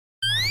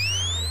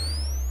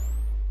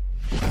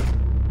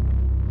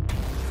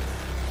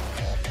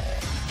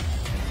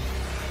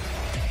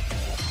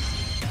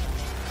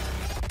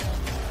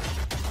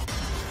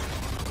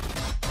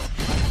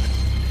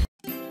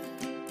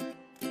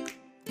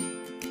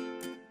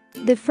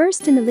The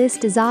first in the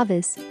list is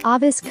Ovis.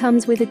 Ovis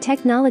comes with a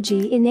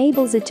technology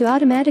enables it to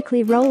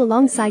automatically roll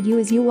alongside you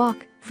as you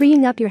walk,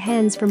 freeing up your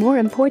hands for more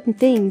important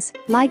things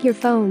like your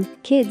phone,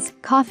 kids,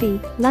 coffee,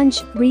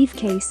 lunch,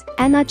 briefcase,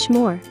 and much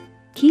more.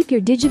 Keep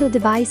your digital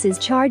devices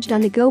charged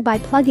on the go by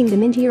plugging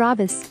them into your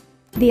Ovis.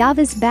 The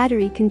Ovis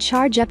battery can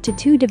charge up to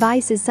 2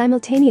 devices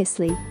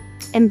simultaneously.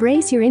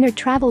 Embrace your inner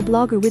travel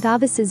blogger with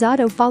Ovis's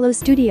Auto Follow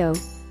Studio.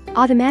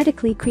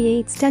 Automatically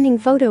create stunning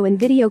photo and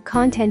video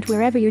content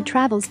wherever your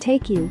travels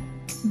take you.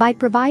 By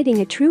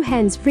providing a true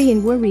hands-free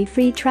and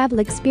worry-free travel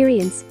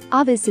experience,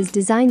 Ovis is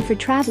designed for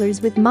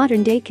travelers with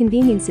modern-day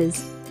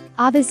conveniences.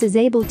 Ovis is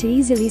able to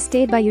easily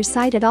stay by your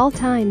side at all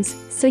times,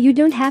 so you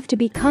don't have to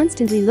be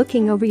constantly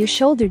looking over your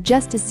shoulder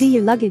just to see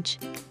your luggage.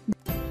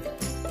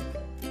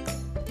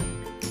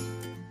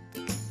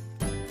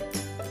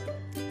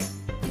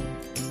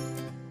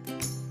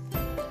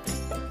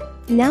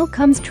 Now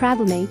comes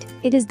Travelmate.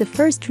 It is the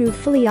first true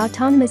fully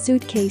autonomous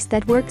suitcase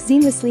that works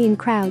seamlessly in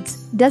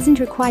crowds,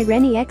 doesn't require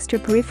any extra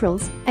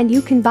peripherals, and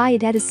you can buy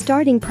it at a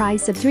starting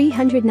price of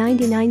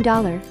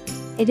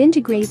 $399. It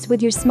integrates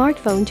with your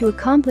smartphone to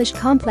accomplish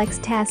complex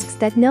tasks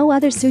that no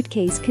other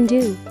suitcase can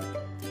do.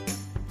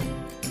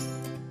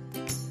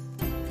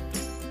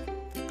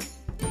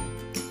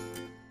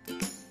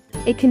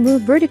 It can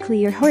move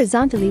vertically or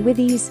horizontally with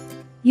ease.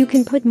 You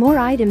can put more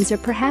items or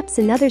perhaps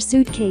another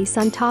suitcase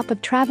on top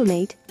of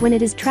Travelmate when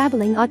it is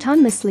traveling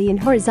autonomously in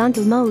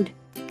horizontal mode.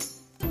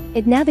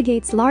 It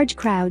navigates large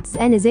crowds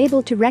and is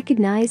able to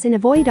recognize and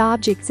avoid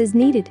objects as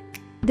needed.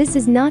 This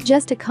is not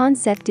just a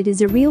concept, it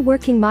is a real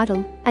working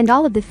model, and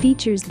all of the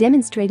features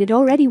demonstrated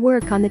already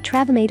work on the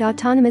Travelmate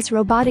autonomous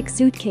robotic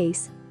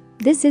suitcase.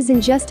 This isn't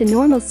just a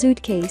normal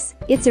suitcase,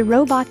 it's a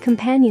robot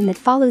companion that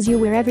follows you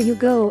wherever you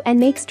go and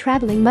makes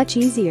traveling much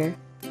easier.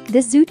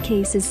 This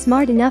suitcase is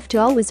smart enough to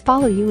always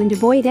follow you and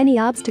avoid any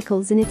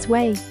obstacles in its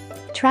way.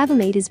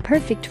 Travelmate is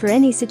perfect for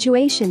any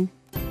situation.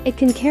 It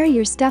can carry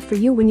your stuff for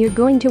you when you're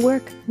going to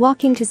work,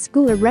 walking to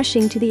school, or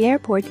rushing to the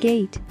airport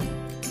gate.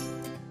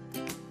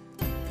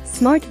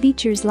 Smart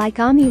features like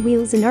Omni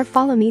wheels and our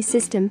Follow Me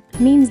system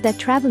means that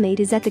Travelmate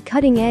is at the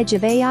cutting edge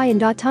of AI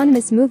and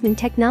autonomous movement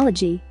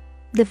technology.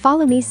 The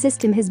Follow Me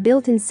system has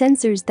built-in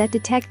sensors that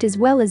detect as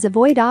well as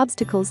avoid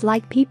obstacles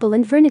like people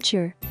and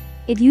furniture.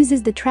 It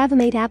uses the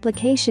Travelmate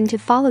application to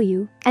follow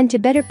you and to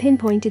better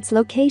pinpoint its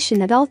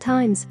location at all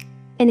times.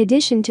 In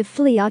addition to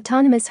fully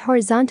autonomous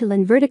horizontal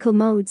and vertical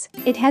modes,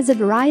 it has a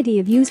variety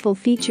of useful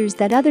features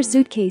that other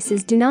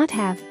suitcases do not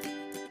have.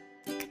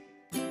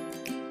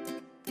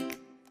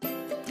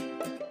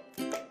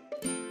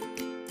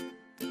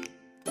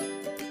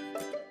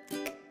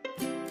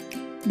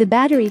 The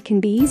battery can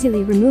be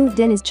easily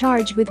removed and is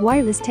charged with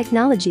wireless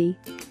technology.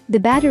 The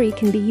battery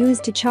can be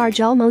used to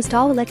charge almost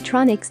all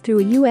electronics through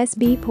a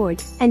USB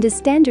port and a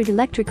standard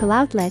electrical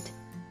outlet.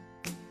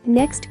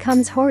 Next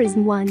comes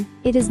Horizon 1.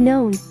 It is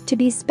known to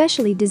be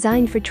specially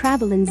designed for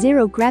travel in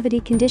zero-gravity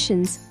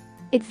conditions.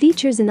 It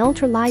features an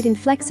ultra-light and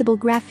flexible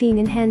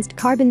graphene-enhanced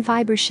carbon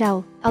fiber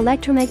shell,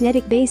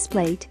 electromagnetic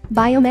baseplate,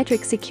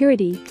 biometric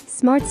security,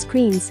 smart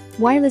screens,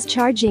 wireless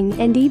charging,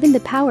 and even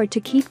the power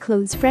to keep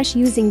clothes fresh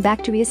using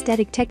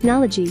bacteriostatic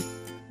technology.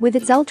 With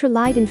its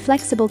ultra-light and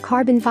flexible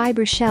carbon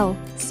fiber shell,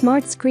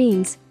 smart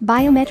screens,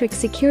 biometric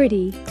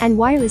security, and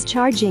wireless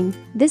charging,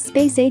 this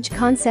space-age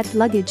concept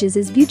luggage is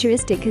as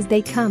futuristic as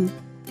they come.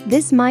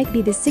 This might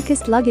be the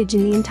sickest luggage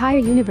in the entire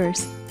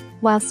universe.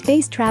 While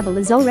space travel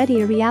is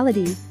already a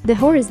reality, the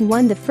Horizon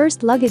 1, the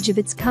first luggage of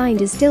its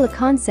kind, is still a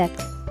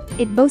concept.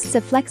 It boasts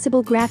a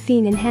flexible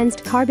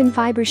graphene-enhanced carbon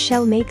fiber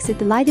shell, makes it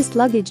the lightest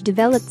luggage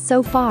developed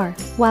so far,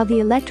 while the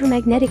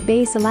electromagnetic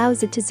base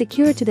allows it to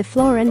secure to the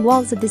floor and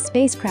walls of the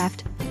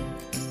spacecraft.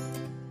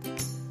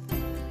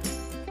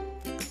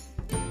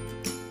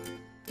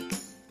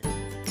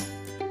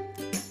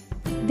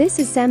 This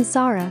is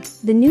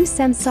Samsara. The new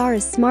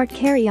Samsara's smart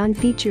carry-on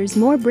features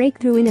more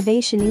breakthrough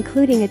innovation,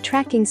 including a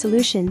tracking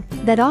solution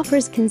that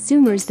offers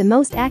consumers the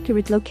most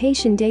accurate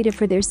location data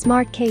for their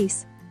smart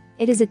case.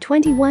 It is a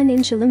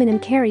 21-inch aluminum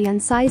carry-on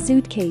size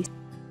suitcase.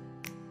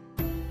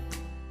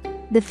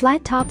 The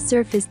flat-top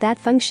surface that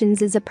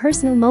functions as a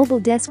personal mobile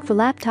desk for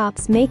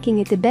laptops, making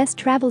it the best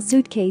travel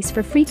suitcase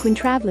for frequent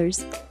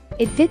travelers.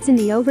 It fits in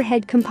the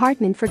overhead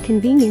compartment for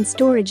convenient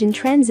storage in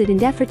transit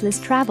and effortless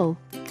travel.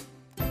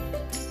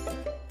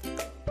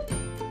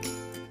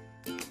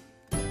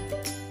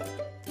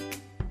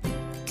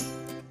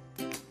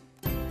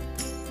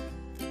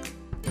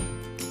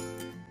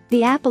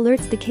 The app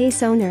alerts the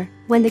case owner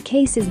when the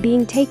case is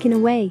being taken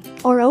away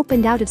or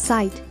opened out of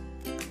sight.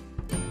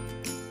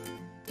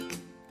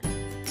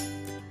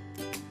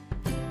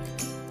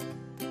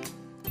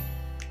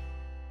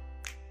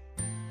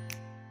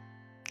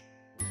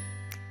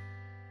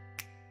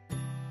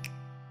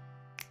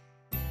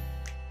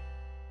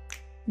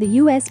 The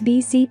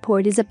USB-C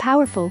port is a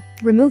powerful,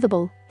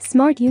 removable,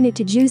 smart unit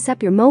to juice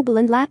up your mobile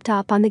and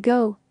laptop on the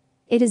go.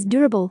 It is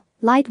durable,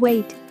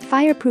 lightweight,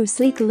 fireproof,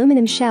 sleek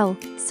aluminum shell,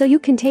 so you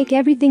can take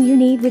everything you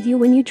need with you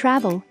when you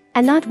travel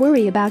and not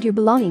worry about your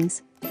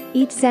belongings.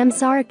 Each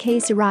Samsara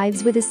case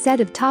arrives with a set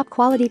of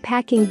top-quality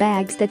packing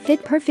bags that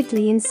fit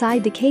perfectly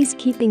inside the case,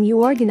 keeping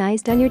you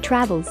organized on your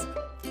travels.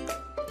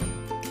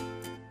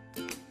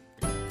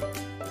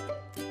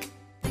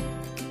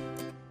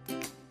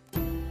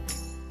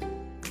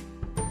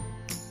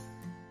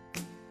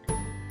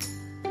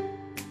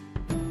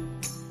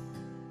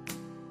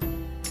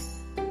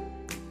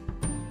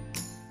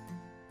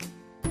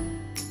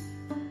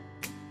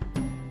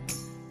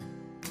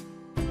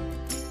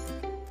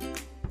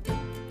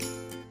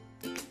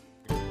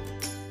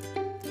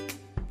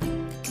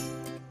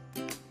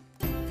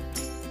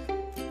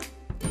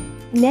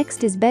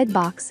 Next is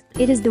Bedbox.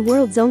 It is the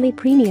world's only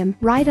premium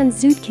ride-on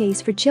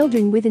suitcase for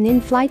children with an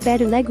in-flight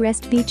bed or leg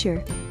rest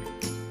feature.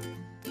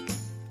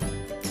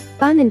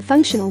 Fun and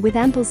functional with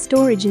ample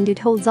storage, and it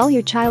holds all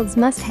your child's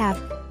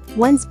must-have.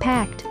 Once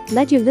packed,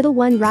 let your little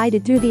one ride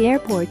it through the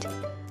airport.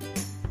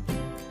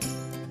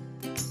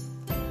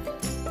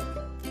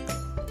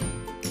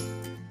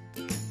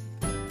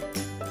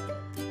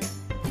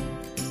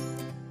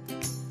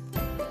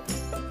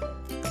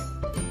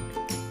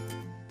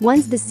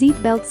 Once the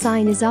seatbelt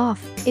sign is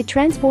off, it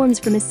transforms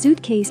from a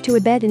suitcase to a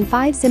bed in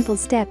 5 simple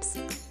steps.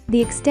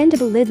 The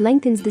extendable lid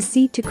lengthens the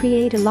seat to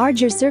create a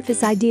larger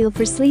surface ideal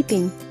for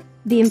sleeping.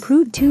 The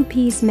improved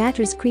 2-piece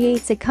mattress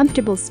creates a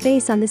comfortable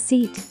space on the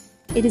seat.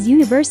 It is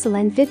universal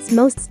and fits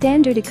most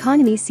standard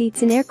economy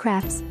seats in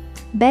aircrafts.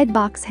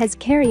 Bedbox has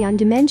carry-on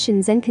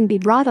dimensions and can be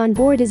brought on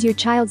board as your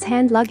child's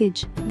hand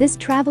luggage. This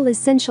travel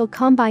essential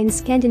combines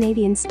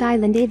Scandinavian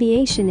style and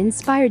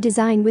aviation-inspired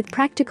design with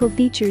practical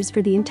features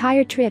for the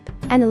entire trip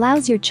and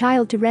allows your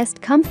child to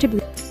rest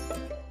comfortably.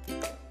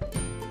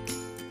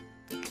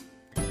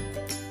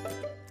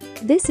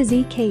 This is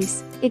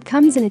E-Case. It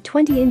comes in a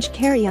 20-inch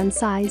carry-on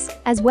size,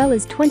 as well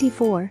as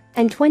 24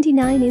 and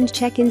 29-inch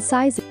check-in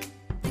sizes.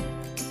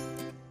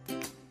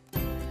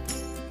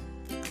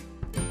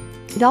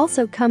 It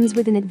also comes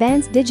with an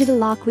advanced digital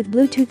lock with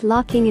Bluetooth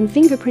locking and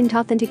fingerprint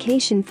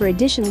authentication for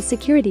additional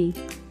security.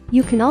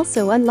 You can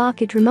also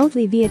unlock it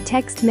remotely via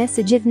text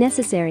message if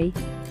necessary.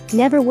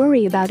 Never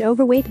worry about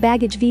overweight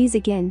baggage fees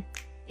again.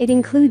 It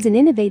includes an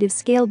innovative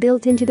scale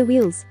built into the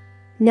wheels.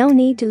 No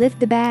need to lift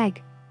the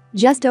bag.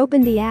 Just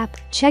open the app,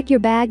 check your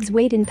bag's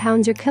weight in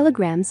pounds or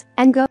kilograms,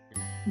 and go.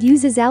 It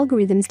uses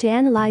algorithms to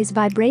analyze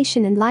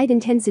vibration and light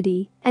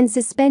intensity and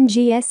suspend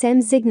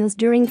GSM signals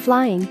during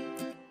flying.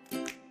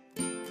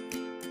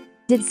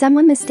 Did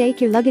someone mistake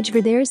your luggage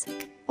for theirs?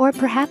 Or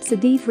perhaps a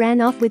thief ran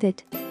off with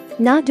it?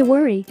 Not to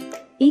worry.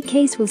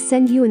 E-Case will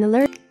send you an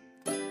alert.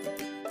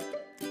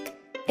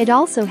 It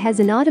also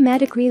has an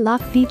automatic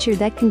relock feature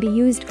that can be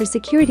used for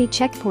security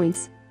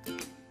checkpoints.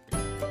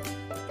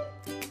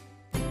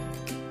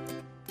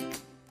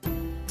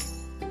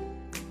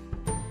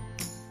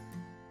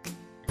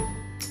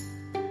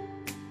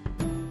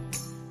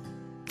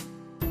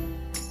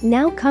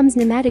 Now comes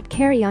Pneumatic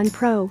Carry-On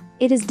Pro.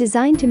 It is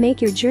designed to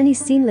make your journey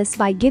seamless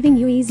by giving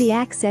you easy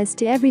access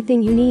to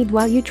everything you need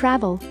while you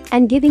travel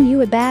and giving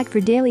you a bag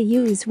for daily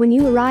use when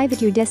you arrive at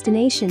your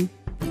destination.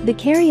 The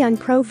Carry-On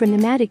Pro from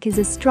Pneumatic is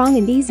a strong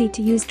and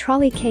easy-to-use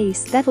trolley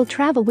case that will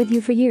travel with you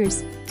for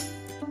years.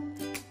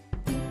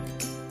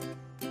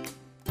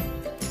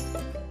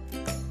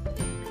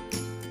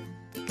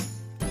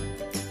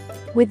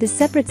 With the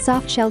separate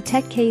softshell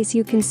tech case,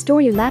 you can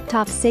store your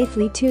laptop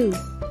safely too.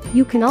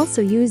 You can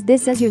also use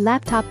this as your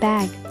laptop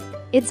bag.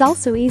 It's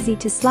also easy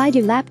to slide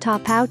your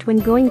laptop out when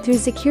going through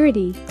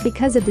security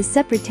because of the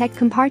separate tech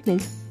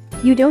compartment.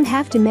 You don't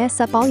have to mess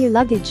up all your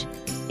luggage.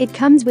 It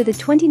comes with a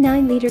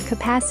 29-liter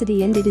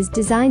capacity, and it is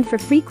designed for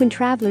frequent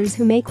travelers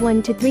who make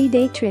 1 to 3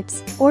 day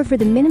trips, or for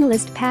the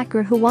minimalist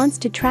packer who wants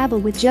to travel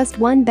with just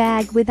one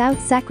bag without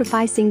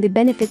sacrificing the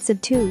benefits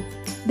of 2.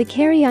 The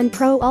Carry-On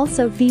Pro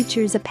also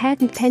features a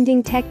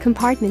patent-pending tech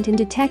compartment and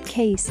a tech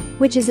case,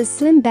 which is a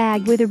slim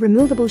bag with a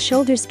removable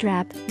shoulder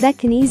strap that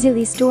can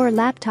easily store a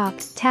laptop,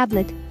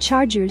 tablet,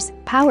 chargers,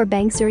 power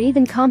banks, or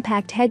even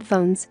compact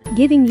headphones,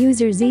 giving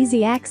users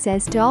easy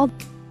access to all.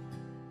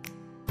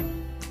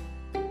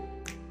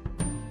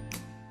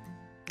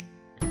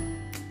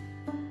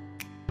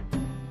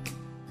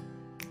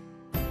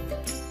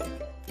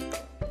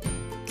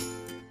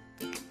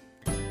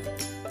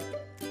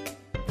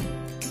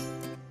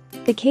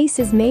 The case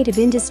is made of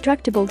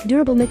indestructible,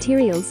 durable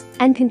materials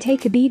and can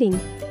take a beating.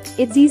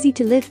 It's easy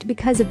to lift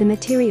because of the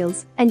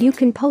materials, and you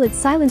can pull it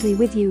silently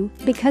with you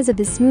because of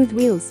the smooth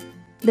wheels.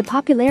 The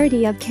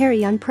popularity of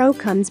Carry-On Pro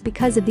comes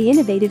because of the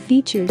innovative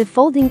feature. The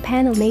folding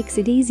panel makes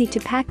it easy to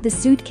pack the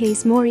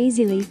suitcase more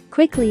easily,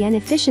 quickly, and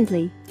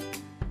efficiently.